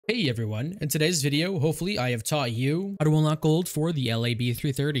Hey everyone, in today's video, hopefully I have taught you how to unlock gold for the LAB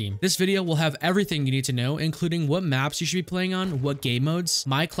 330. This video will have everything you need to know, including what maps you should be playing on, what game modes,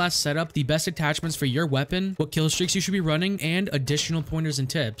 my class setup, the best attachments for your weapon, what kill streaks you should be running, and additional pointers and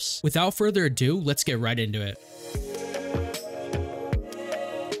tips. Without further ado, let's get right into it.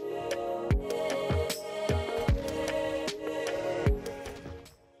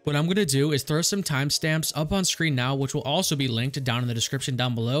 What I'm going to do is throw some timestamps up on screen now, which will also be linked down in the description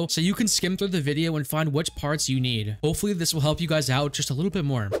down below, so you can skim through the video and find which parts you need. Hopefully this will help you guys out just a little bit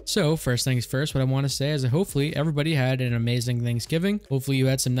more. So first things first, what I want to say is that hopefully everybody had an amazing Thanksgiving. Hopefully you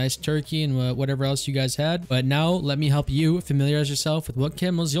had some nice turkey and whatever else you guys had. But now let me help you familiarize yourself with what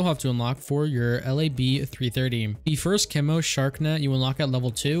camos you'll have to unlock for your LAB 330. The first camo, Sharknet, you unlock at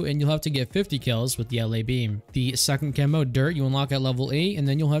level 2 and you'll have to get 50 kills with the LAB. The second camo, Dirt, you unlock at level 8 and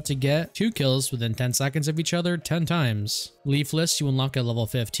then you'll have to get 2 kills within 10 seconds of each other 10 times. Leafless you unlock at level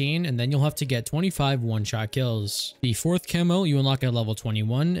 15 and then you'll have to get 25 one-shot kills. The fourth camo you unlock at level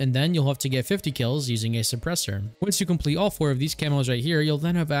 21 and then you'll have to get 50 kills using a suppressor. Once you complete all 4 of these camos right here, you'll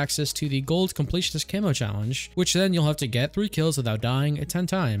then have access to the gold completionist camo challenge, which then you'll have to get 3 kills without dying 10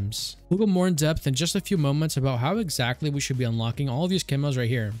 times. We'll go more in depth in just a few moments about how exactly we should be unlocking all of these camos right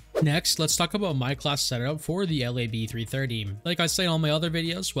here. Next, let's talk about my class setup for the LAB 330. Like I say in all my other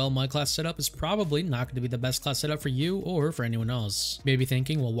videos, well, my class setup is probably not going to be the best class setup for you or for anyone else. You may be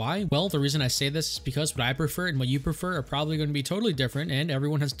thinking, well, why? Well, the reason I say this is because what I prefer and what you prefer are probably going to be totally different, and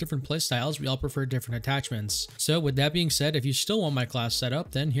everyone has different play styles. We all prefer different attachments. So with that being said, if you still want my class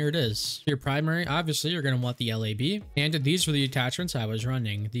setup, then here it is. Your primary, obviously, you're going to want the LAB, and these were the attachments I was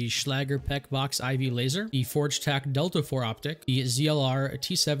running. The Schlager Peck Box IV Laser, the Forge Tac Delta 4 Optic, the ZLR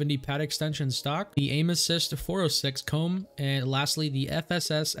T70 Pad Extension Stock, the Aim Assist 406 Comb, and lastly, the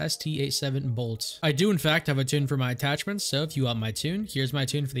FSS ST87 Bolt. I do in fact have a tune for my attachments, so if you want my tune, here's my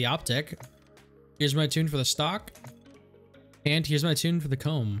tune for the optic, here's my tune for the stock, and here's my tune for the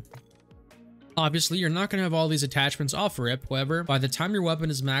comb. Obviously, you're not going to have all these attachments off rip. However, by the time your weapon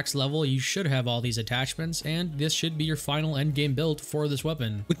is max level, you should have all these attachments, and this should be your final endgame build for this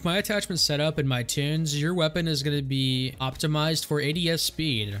weapon. With my attachments set up and my tunes, your weapon is going to be optimized for ADS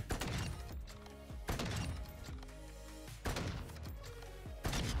speed.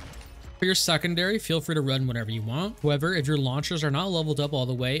 For your secondary, feel free to run whatever you want. However, if your launchers are not leveled up all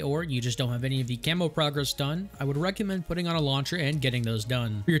the way or you just don't have any of the camo progress done, I would recommend putting on a launcher and getting those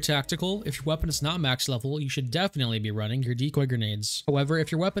done. For your tactical, if your weapon is not max level, you should definitely be running your decoy grenades. However,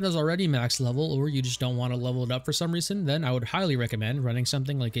 if your weapon is already max level or you just don't want to level it up for some reason, then I would highly recommend running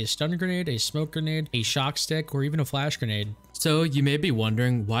something like a stun grenade, a smoke grenade, a shock stick, or even a flash grenade. So you may be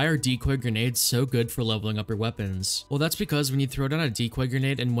wondering, why are decoy grenades so good for leveling up your weapons? Well, that's because when you throw down a decoy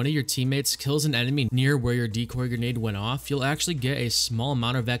grenade and one of your teammates kills an enemy near where your decoy grenade went off, you'll actually get a small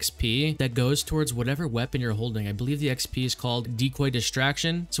amount of XP that goes towards whatever weapon you're holding. I believe the XP is called decoy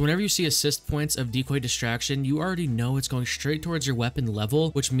distraction. So whenever you see assist points of decoy distraction, you already know it's going straight towards your weapon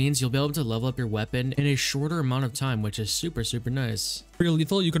level, which means you'll be able to level up your weapon in a shorter amount of time, which is super nice. For your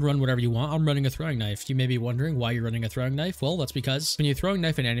lethal, you can run whatever you want. I'm running a throwing knife. You may be wondering why you're running a throwing knife. Well, that's because when you throwing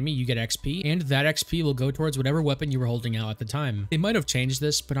knife an enemy, you get XP, and that XP will go towards whatever weapon you were holding out at the time. They might have changed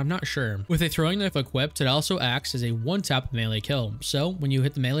this, but I'm not sure. With a throwing knife equipped, it also acts as a one-tap melee kill. So when you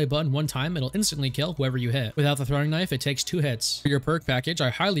hit the melee button one time, it'll instantly kill whoever you hit. Without the throwing knife, it takes 2 hits. For your perk package,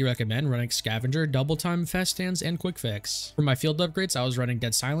 I highly recommend running Scavenger, Double Time, Fast Stands, and Quick Fix. For my field upgrades, I was running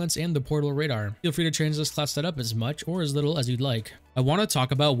Dead Silence and the Portal Radar. Feel free to change this class setup as much or as little as you'd like. I want to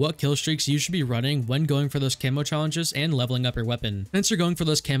talk about what kill streaks you should be running when going for those camo challenges and leveling up your weapon. Since you're going for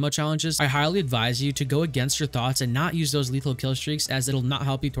those camo challenges, I highly advise you to go against your thoughts and not use those lethal kill streaks, as it'll not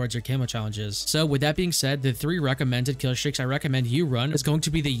help you towards your camo challenges. So with that being said, the 3 recommended kill streaks I recommend you run is going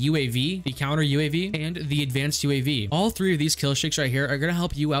to be the UAV, the counter UAV, and the advanced UAV. All 3 of these kill streaks right here are going to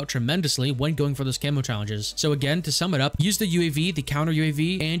help you out tremendously when going for those camo challenges. So again, to sum it up, use the UAV, the counter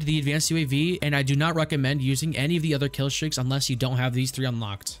UAV, and the advanced UAV, and I do not recommend using any of the other kill streaks unless you don't have these 3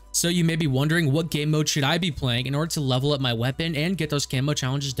 unlocked. So you may be wondering, what game mode should I be playing in order to level up my weapon and get those camo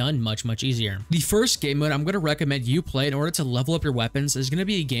challenges done much easier? The first game mode I'm going to recommend you play in order to level up your weapons is going to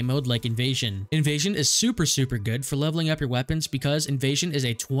be a game mode like Invasion. Invasion is super good for leveling up your weapons because Invasion is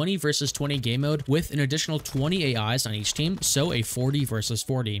a 20 versus 20 game mode with an additional 20 AIs on each team, so a 40 versus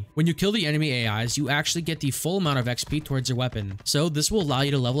 40. When you kill the enemy AIs, you actually get the full amount of XP towards your weapon. So this will allow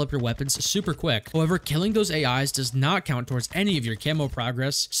you to level up your weapons super quick. However, killing those AIs does not count towards any of your camo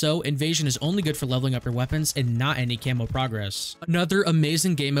progress, so invasion is only good for leveling up your weapons and not any camo progress. Another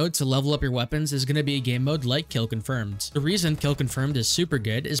amazing game mode to level up your weapons is going to be a game mode like Kill Confirmed. The reason Kill Confirmed is super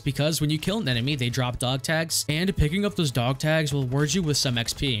good is because when you kill an enemy, they drop dog tags, and picking up those dog tags will reward you with some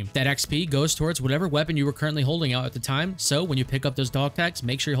XP. That XP goes towards whatever weapon you were currently holding out at the time, so when you pick up those dog tags,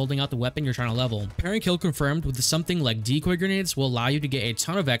 make sure you're holding out the weapon you're trying to level. Pairing Kill Confirmed with something like decoy grenades will allow you to get a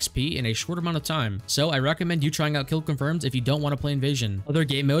ton of XP in a short amount of time, so I recommend you trying out Kill Confirmed if you don't want to play Invasion. Other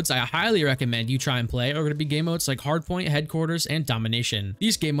game modes I highly recommend you try and play are going to be game modes like Hardpoint, Headquarters, and Domination.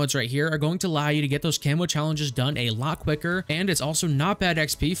 These game modes right here are going to allow you to get those camo challenges done a lot quicker, and it's also not bad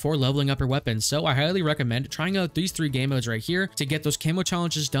XP for leveling up your weapons, so I highly recommend trying out these 3 game modes right here to get those camo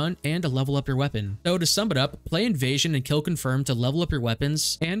challenges done and to level up your weapon. So to sum it up, play Invasion and Kill Confirmed to level up your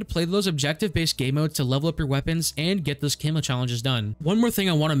weapons, and play those objective-based game modes to level up your weapons and get those camo challenges done. One more thing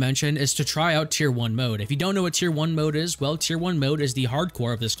I want to mention is to try out Tier 1 mode. If you don't know what Tier 1 mode is, well, Tier 1 mode is the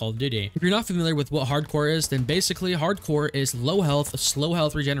hardcore of this Call of Duty. If you're not familiar with what hardcore is, then basically hardcore is low health, slow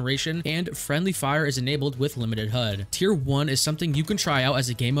health regeneration, and friendly fire is enabled with limited HUD. Tier 1 is something you can try out as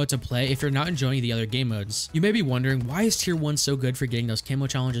a game mode to play if you're not enjoying the other game modes. You may be wondering, why is Tier 1 so good for getting those camo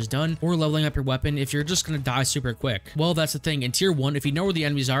challenges done or leveling up your weapon if you're just gonna die super quick? Well, that's the thing. In Tier 1, if you know where the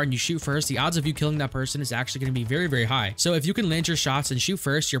enemies are and you shoot first, the odds of you killing that person is actually gonna be very, very high. So if you can land your shots and shoot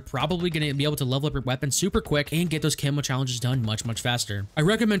first, you're probably gonna be able to level up your weapon super quick and get those camo challenges done much, much faster. I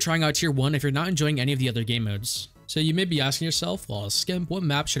recommend trying out Tier 1 if you're not enjoying any of the other game modes. So you may be asking yourself, well, Skimp, what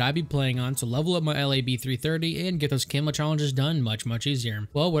map should I be playing on to level up my LAB 330 and get those camo challenges done much, much easier?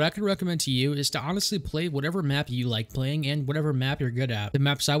 Well, what I could recommend to you is to honestly play whatever map you like playing and whatever map you're good at. The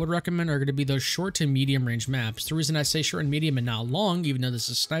maps I would recommend are going to be those short to medium range maps. The reason I say short and medium and not long, even though this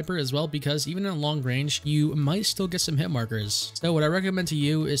is sniper as well, because even at long range, you might still get some hit markers. So what I recommend to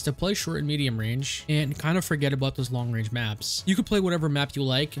you is to play short and medium range and kind of forget about those long range maps. You could play whatever map you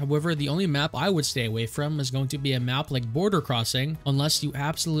like. However, the only map I would stay away from is going to be a map like Border Crossing, unless you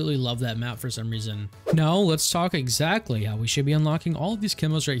absolutely love that map for some reason. Now, let's talk exactly how we should be unlocking all of these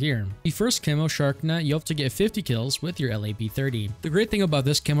camos right here. The first camo, Sharknet, you have to get 50 kills with your LAB 30. The great thing about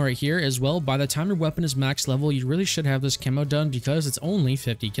this camo right here is, well, by the time your weapon is max level, you really should have this camo done because it's only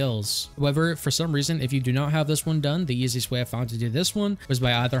 50 kills. However, for some reason, if you do not have this one done, the easiest way I found to do this one was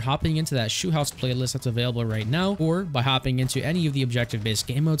by either hopping into that shoe house playlist that's available right now, or by hopping into any of the objective-based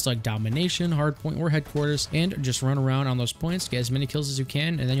game modes like Domination, Hardpoint, or Headquarters, and just run around on those points, get as many kills as you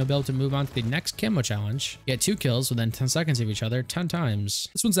can, and then you'll be able to move on to the next camo challenge. Get 2 kills within 10 seconds of each other 10 times.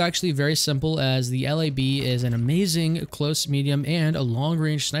 This one's actually very simple, as the LAB is an amazing close, medium, and a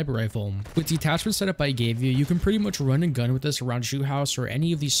long-range sniper rifle. With the attachment setup I gave you, you can pretty much run and gun with this around shoot house or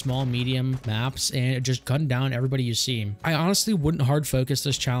any of these small, medium maps and just gun down everybody you see. I honestly wouldn't hard focus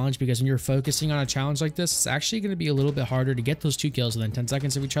this challenge because when you're focusing on a challenge like this, it's actually going to be a little bit harder to get those 2 kills within 10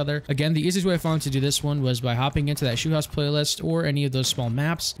 seconds of each other. Again, the easiest way I found to do this one was by hopping into that shoot house playlist or any of those small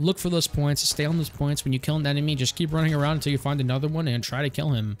maps. Look for those points, stay on those points. When you kill an enemy, just keep running around until you find another one and try to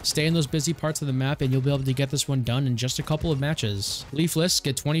kill him. Stay in those busy parts of the map and you'll be able to get this one done in just a couple of matches. Leafless,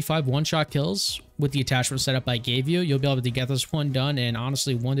 get 25 one-shot kills. With the attachment setup I gave you, you'll be able to get this one done in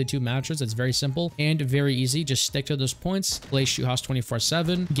honestly 1 to 2 matches. It's very simple and very easy. Just stick to those points, play shoot house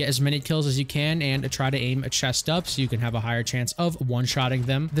 24/7, get as many kills as you can, and try to aim a chest up so you can have a higher chance of one-shotting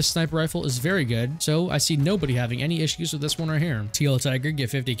them. This sniper rifle is very good, so I see nobody having any issues with this one right here. Teal Tiger,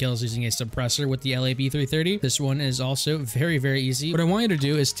 get 50 kills using a suppressor with the LAB 330. This one is also very, very easy. What I want you to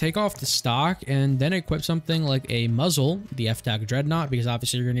do is take off the stock and then equip something like a muzzle, the F-Tag Dreadnought, because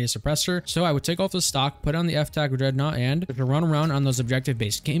obviously you're going to need a suppressor. So I would take off the stock, put on the F-Tag Dreadnought, and to run around on those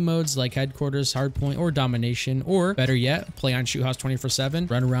objective-based game modes like Headquarters, Hardpoint, or Domination, or better yet, play on shoot house 24/7,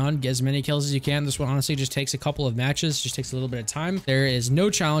 run around, get as many kills as you can. This one honestly just takes a couple of matches, just takes a little bit of time. There is no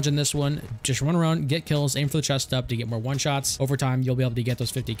challenge in this one. Just run around, get kills, aim for the chest up to get more one-shots. Over time, you'll be able to get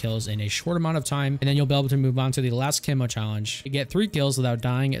those 50 kills in a short amount of time, and then you'll be able to move on to the last camo challenge to get 3 kills without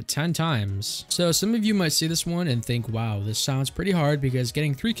dying 10 times. So some of you might see this one and think, wow, this sounds pretty hard, because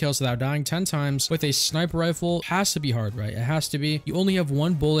getting 3 kills without dying 10 times with a sniper rifle has to be hard, right? It has to be. You only have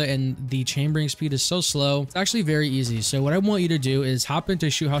 1 bullet and the chambering speed is so slow. It's actually very easy. So what I want you to do is hop into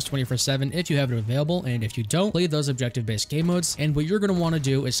shoot house 24/7 if you have it available, and if you don't, play those objective-based game modes. And what you're going to want to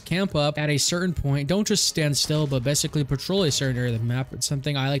do is camp up at a certain point. Don't just stand still, but basically patrol a certain area of the map. It's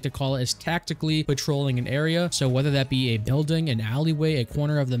something I like to call it is tactically patrolling an area. So whether that be a building, an alleyway, a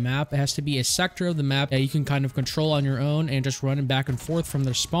corner of the map, it has to be a sector of the map that you can kind of control on your own and just running back and forth from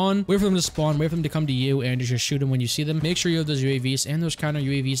their spawn. Wait for them to spawn, wait for them to come to you and just shoot them when you see them. Make sure you have those UAVs and those counter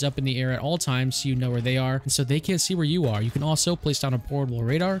UAVs up in the air at all times so you know where they are and so they can't see where you are. You can also place down a portable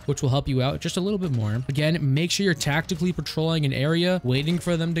radar, which will help you out just a little bit more. Again, make sure you're tactically patrolling an area, waiting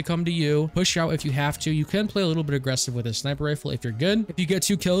for them to come to you. Push out if you have to. You can play a little bit aggressive with a sniper rifle if you're good. If you get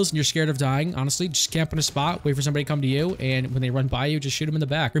 2 kills and you're scared of dying, honestly, just camp in a spot, wait for somebody to come to you, and when they run by you, just shoot them in the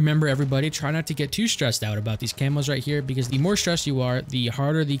back. Remember, everybody, try not to get too stressed out about these camos right here, because the more stressed you are, the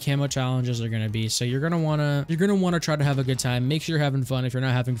harder the camo challenges are going to be. So you're going to want to try to have a good time. Make sure you're having fun. If you're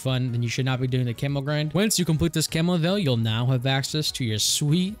not having fun, then you should not be doing the camo grind. Once you complete this camo though, you'll now have access to your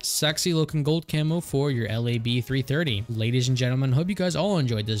sweet, sexy looking gold camo for your LAB 330. Ladies and gentlemen, hope you guys all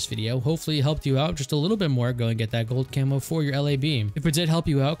enjoyed this video. Hopefully it helped you out just a little bit more. Go and get that gold camo for your LAB. If it did help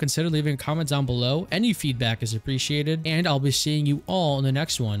you out, consider leaving a comment down below. Any feedback is appreciated, and I'll be seeing you all in the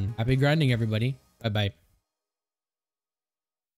next one. Happy grinding, everybody. Bye bye.